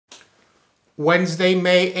Wednesday,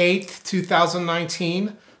 May 8th,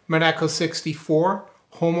 2019, Maneco 64,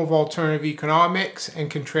 home of alternative economics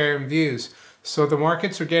and contrarian views. So the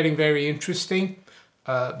markets are getting very interesting.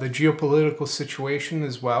 The geopolitical situation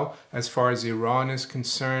as well, as far as Iran is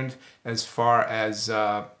concerned, as far as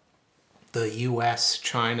the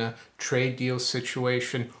US-China trade deal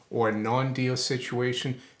situation or non-deal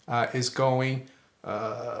situation is going.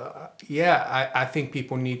 I think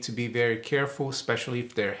people need to be very careful, especially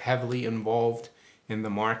if they're heavily involved in the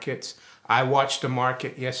markets. I watched the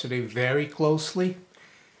market yesterday very closely.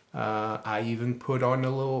 I even put on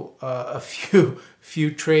a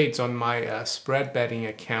few trades on my spread betting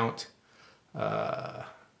account.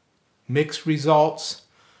 Mixed results.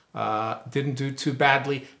 Didn't do too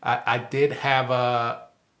badly. I did have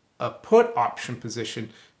a put option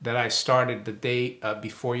position that I started the day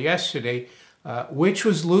before yesterday, which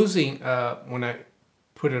was losing when I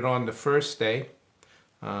put it on the first day.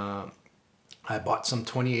 I bought some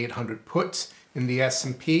 2,800 puts in the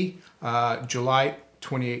S&P, July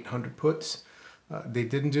 2,800 puts. They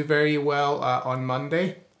didn't do very well on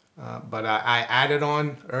Monday, but I added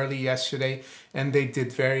on early yesterday and they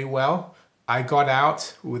did very well. I got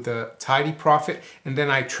out with a tidy profit, and then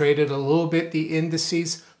I traded a little bit the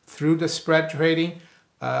indices through the spread trading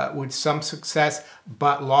with some success,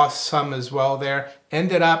 but lost some as well there.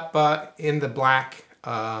 Ended up in the black,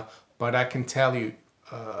 but I can tell you,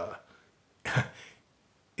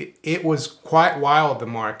 it was quite wild, the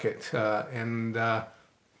market, and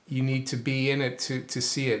you need to be in it to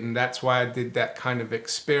see it, and that's why I did that kind of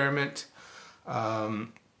experiment.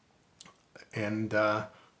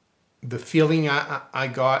 The feeling I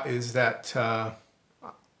got is that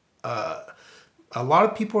a lot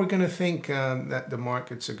of people are going to think that the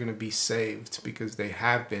markets are going to be saved, because they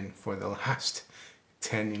have been for the last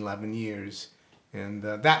 10, 11 years. And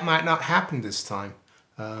that might not happen this time.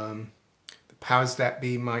 The powers that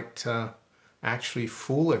be might actually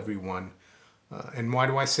fool everyone. And why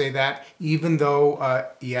do I say that? Even though,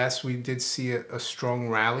 yes, we did see a strong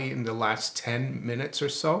rally in the last 10 minutes or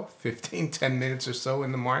so, 10 minutes or so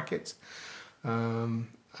in the markets.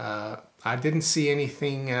 I didn't see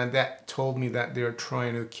anything that told me that they're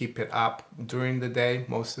trying to keep it up during the day,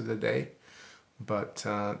 most of the day. But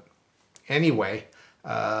anyway,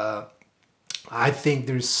 I think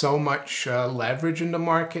there's so much leverage in the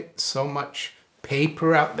market, so much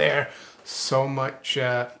paper out there, so much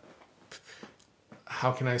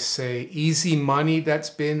how can I say, easy money that's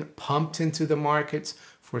been pumped into the markets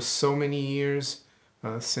for so many years,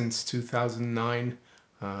 since 2009,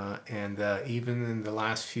 and even in the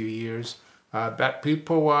last few years, that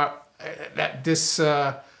people are, that this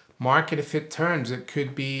market, if it turns, it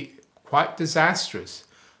could be quite disastrous.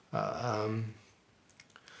 Could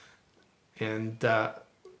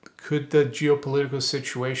the geopolitical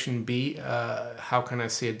situation be, how can I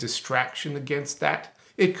say, a distraction against that?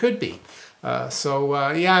 It could be.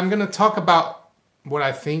 Yeah, I'm going to talk about what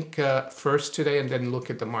I think first today, and then look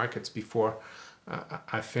at the markets before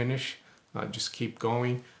I finish. Just keep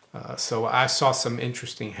going. So I saw some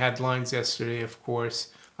interesting headlines yesterday, of course.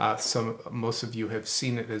 Most of you have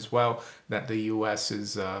seen it as well, that the US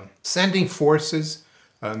is sending forces,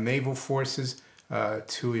 naval forces,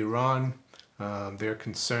 to Iran. They're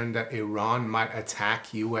concerned that Iran might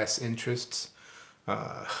attack US interests.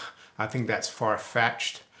 I think that's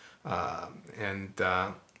far-fetched.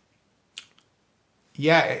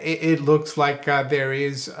 Yeah, it looks like there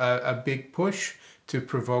is a big push to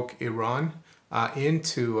provoke Iran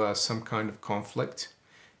into some kind of conflict.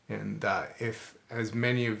 And if, as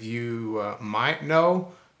many of you might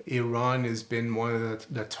know, Iran has been one of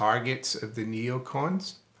the targets of the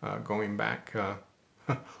neocons going back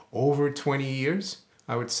over 20 years,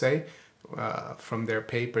 I would say, from their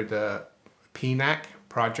paper, the PNAC,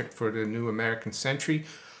 Project for the New American Century,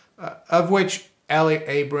 of which Elliot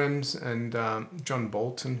Abrams and John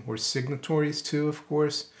Bolton were signatories to, of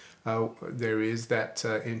course. There is that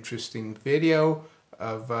interesting video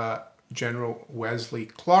of General Wesley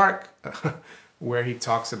Clark, where he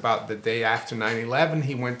talks about the day after 9/11,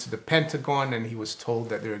 he went to the Pentagon and he was told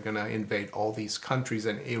that they were going to invade all these countries,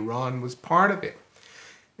 and Iran was part of it.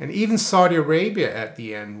 And even Saudi Arabia at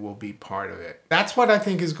the end will be part of it. That's what I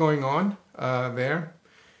think is going on there.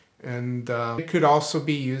 And it could also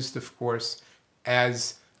be used, of course,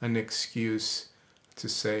 as an excuse to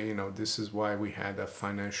say, you know, this is why we had a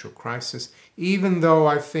financial crisis. Even though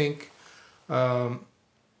I think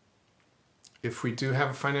if we do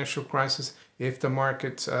have a financial crisis, if the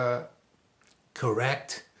market's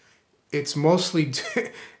correct, it's mostly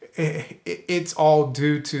it's all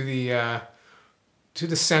due to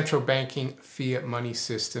the central banking fiat money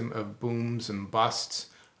system of booms and busts.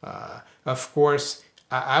 Of course,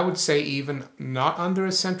 I would say even not under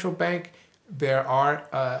a central bank, there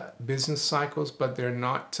are business cycles, but they're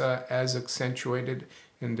not as accentuated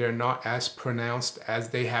and they're not as pronounced as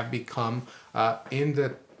they have become in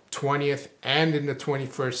the 20th and in the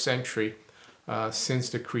 21st century since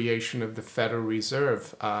the creation of the Federal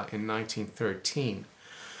Reserve in 1913.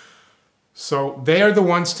 So they are the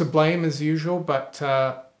ones to blame as usual, but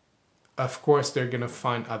of course they're going to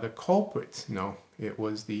find other culprits. You know, it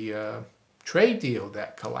was the trade deal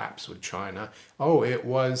that collapsed with China. Oh, it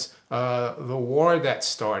was the war that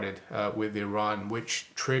started with Iran,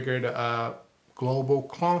 which triggered a global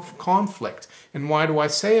conflict. And why do I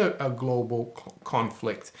say a global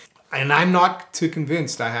conflict? And I'm not too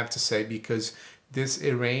convinced, I have to say, because this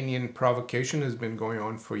Iranian provocation has been going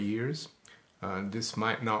on for years. This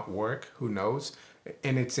might not work, who knows?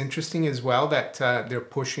 And it's interesting as well that they're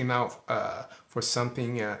pushing out for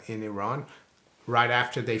something in Iran right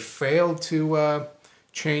after they failed to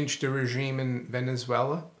change the regime in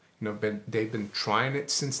Venezuela. You know, they've been trying it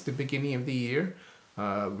since the beginning of the year.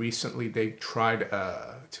 Recently, they tried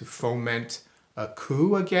to foment a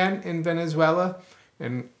coup again in Venezuela.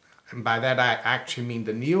 And by that, I actually mean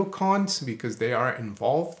the neocons, because they are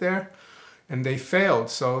involved there. And they failed.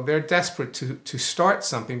 So they're desperate to start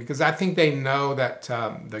something, because I think they know that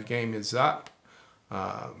the game is up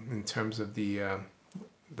in terms of the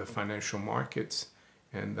financial markets.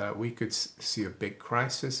 And we could see a big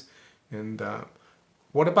crisis. And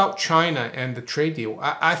what about China and the trade deal?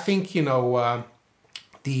 I think, you know,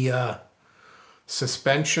 the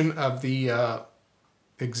suspension of the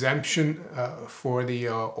exemption for the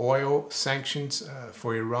oil sanctions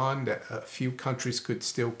for Iran, that a few countries could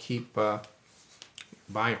still keep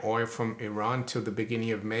buying oil from Iran till the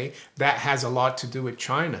beginning of May. That has a lot to do with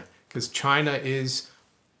China, because China is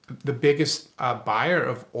the biggest buyer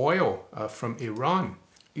of oil from Iran.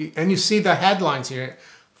 And you see the headlines here.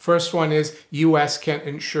 First one is, U.S. can't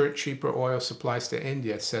ensure cheaper oil supplies to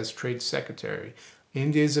India, says Trade Secretary.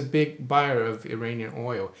 India is a big buyer of Iranian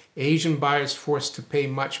oil. Asian buyers forced to pay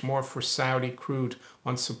much more for Saudi crude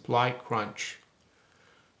on supply crunch.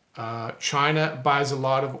 China buys a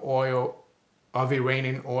lot of oil, of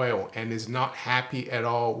Iranian oil, and is not happy at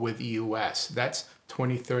all with the U.S. That's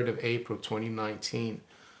 23rd of April 2019.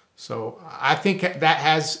 So I think that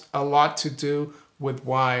has a lot to do with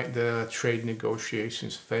why the trade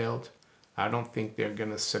negotiations failed. I don't think they're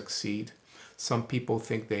going to succeed. Some people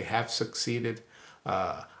think they have succeeded.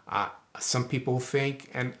 Some people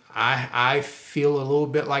think, and I feel a little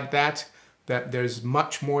bit like that there's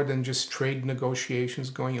much more than just trade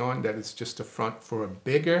negotiations going on, that it's just a front for a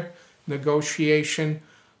bigger negotiation.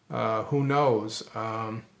 Who knows?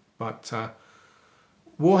 But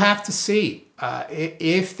we'll have to see.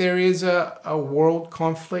 If there is a world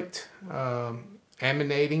conflict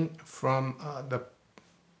emanating from the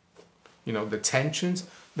tensions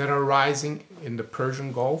that are rising in the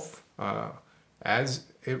Persian Gulf, as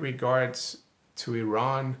it regards to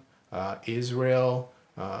Iran, Israel,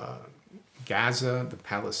 Gaza, the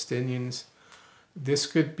Palestinians, this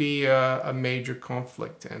could be a major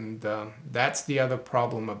conflict. And that's the other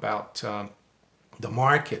problem about the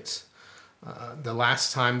markets. The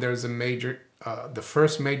last time there's a major, the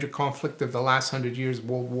first major conflict of the last 100 years,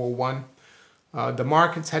 World War I, the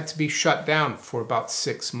markets had to be shut down for about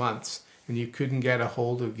 6 months, and you couldn't get a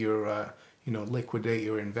hold of your, liquidate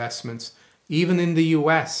your investments. Even in the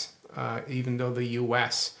U.S., even though the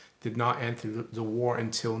U.S. did not enter the war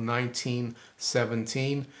until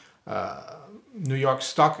 1917, New York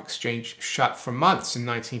Stock Exchange shut for months in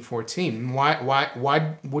 1914.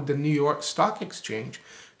 Why would the New York Stock Exchange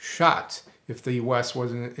shut if the U.S.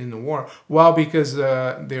 wasn't in the war? Well, because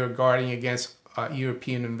they were guarding against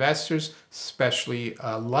European investors, especially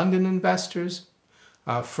London investors,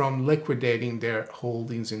 from liquidating their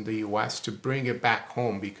holdings in the U.S. to bring it back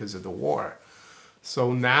home because of the war.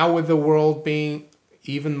 So now, with the world being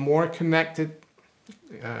even more connected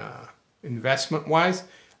investment-wise,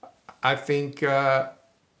 I think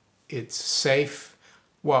it's safe.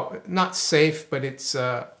 Well, not safe, but it's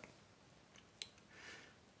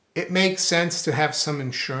it makes sense to have some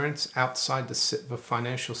insurance outside the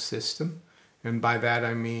financial system. And by that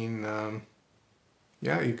I mean,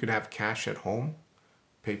 you could have cash at home,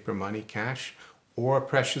 paper money cash, or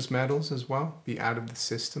precious metals as well, be out of the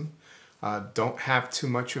system. Don't have too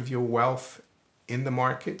much of your wealth in the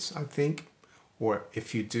markets, I think. Or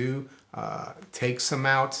if you do, take some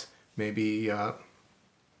out, maybe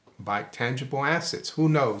buy tangible assets. Who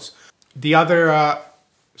knows? The other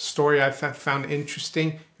story I found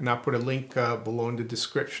interesting, and I'll put a link below in the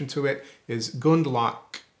description to it, is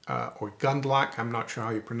Gundlach, or Gundlach, I'm not sure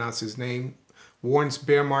how you pronounce his name, warns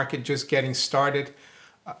bear market just getting started.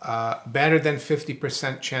 Better than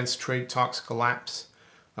 50% chance trade talks collapse.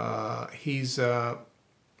 He's a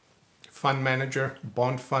fund manager,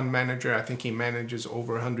 bond fund manager. I think he manages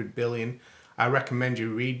over 100 billion. I recommend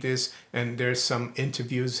you read this, and there's some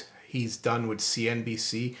interviews he's done with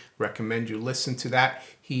CNBC. Recommend you listen to that.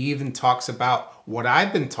 He even talks about what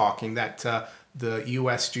I've been talking, that the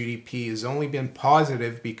US GDP has only been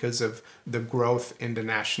positive because of the growth in the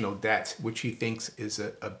national debt, which he thinks is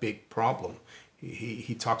a big problem.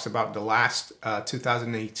 He talks about the last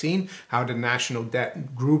 2018, how the national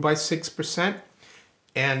debt grew by 6%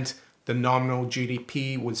 and the nominal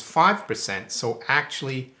GDP was 5%. So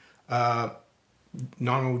actually,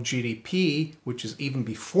 nominal GDP, which is even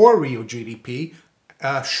before real GDP,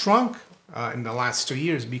 shrunk in the last 2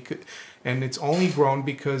 years, and it's only grown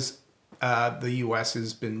because the U.S.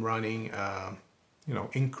 has been running,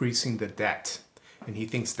 increasing the debt, and he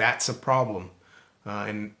thinks that's a problem.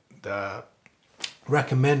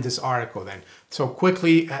 Recommend this article then. So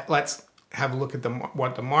quickly, let's have a look at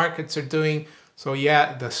what the markets are doing. So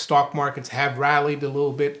yeah, the stock markets have rallied a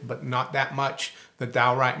little bit, but not that much. The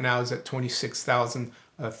Dow right now is at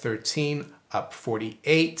 26,013, up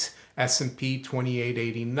 48. S&P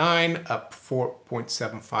 2889, up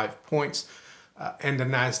 4.75 points. And the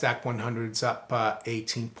NASDAQ 100 is up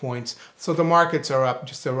 18 points. So the markets are up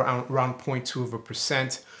just around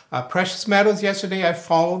 0.2%. Precious metals yesterday, I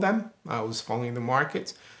followed them. I was following the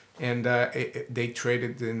market, and they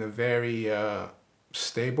traded in a very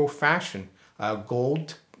stable fashion.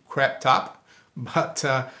 Gold crept up, but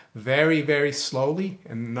very, very slowly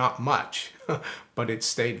and not much. But it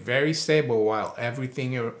stayed very stable while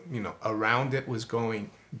everything around it was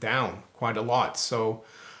going down quite a lot. So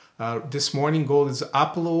this morning gold is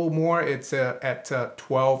up a little more. It's at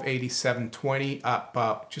 1287.20,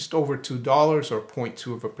 up just over $2 or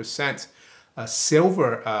 0.2%.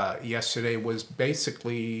 Silver yesterday was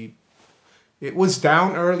basically, it was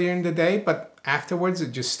down earlier in the day, but afterwards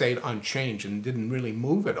it just stayed unchanged and didn't really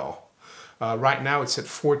move at all. Right now it's at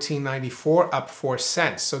 $14.94, up 4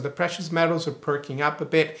 cents. So the precious metals are perking up a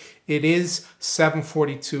bit. It is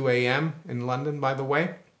 7:42 a.m. in London, by the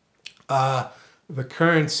way. The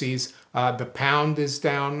currencies, the pound is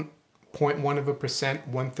down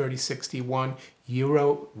 0.1%, 130.61.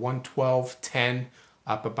 Euro 112.10,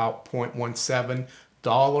 up about 0.17.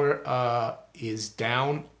 Dollar is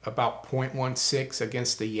down about 0.16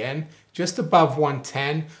 against the yen, just above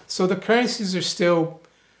 110. So the currencies are still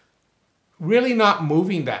really not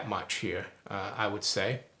moving that much here, I would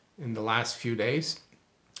say, in the last few days.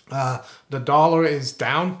 The dollar is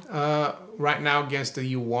down right now against the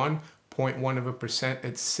yuan, 0.1%.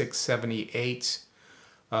 It's 678.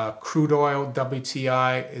 Crude oil,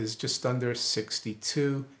 WTI, is just under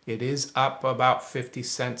 62. It is up about 50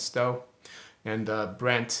 cents though. And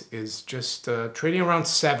Brent is just trading around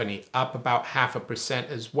 70, up about 0.5%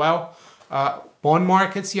 as well. Bond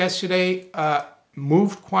markets yesterday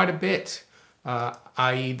moved quite a bit,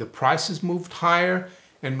 i.e. the prices moved higher,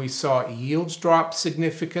 and we saw yields drop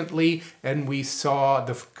significantly, and we saw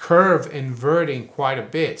the curve inverting quite a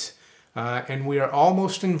bit. And we are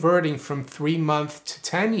almost inverting from 3-month to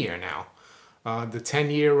 10-year now. The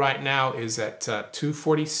 10-year right now is at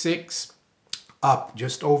 246, up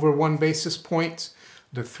just over 1 basis point.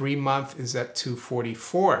 The 3-month is at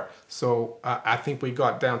 244. So I think we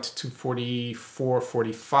got down to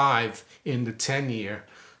 244.45 in the 10-year.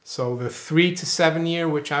 So the 3 to 7-year,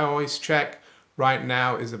 which I always check, right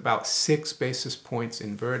now is about 6 basis points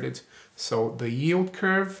inverted. So the yield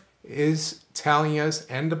curve is telling us,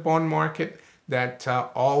 and the bond market, that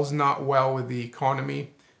all's not well with the economy.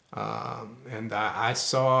 And I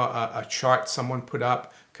saw a chart someone put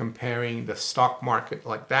up comparing the stock market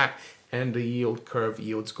like that and the yield curve,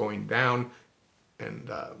 yields going down, and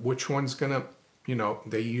which one's gonna,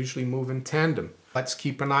 they usually move in tandem. Let's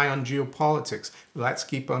keep an eye on geopolitics. Let's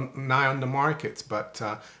keep an eye on the markets, but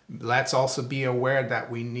let's also be aware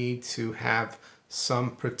that we need to have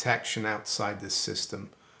some protection outside this system.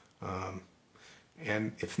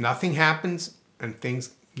 And if nothing happens and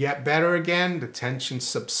things get better again, the tensions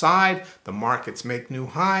subside, the markets make new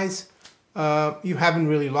highs, you haven't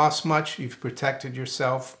really lost much. You've protected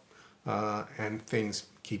yourself, and things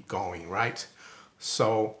keep going, right?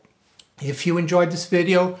 So if you enjoyed this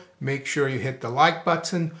video, make sure you hit the like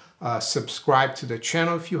button, subscribe to the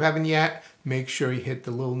channel if you haven't yet. Make sure you hit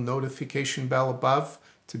the little notification bell above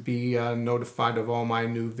to be notified of all my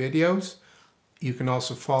new videos. You can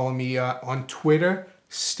also follow me on Twitter,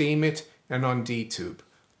 Steemit, and on DTube.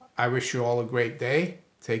 I wish you all a great day.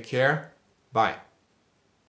 Take care. Bye.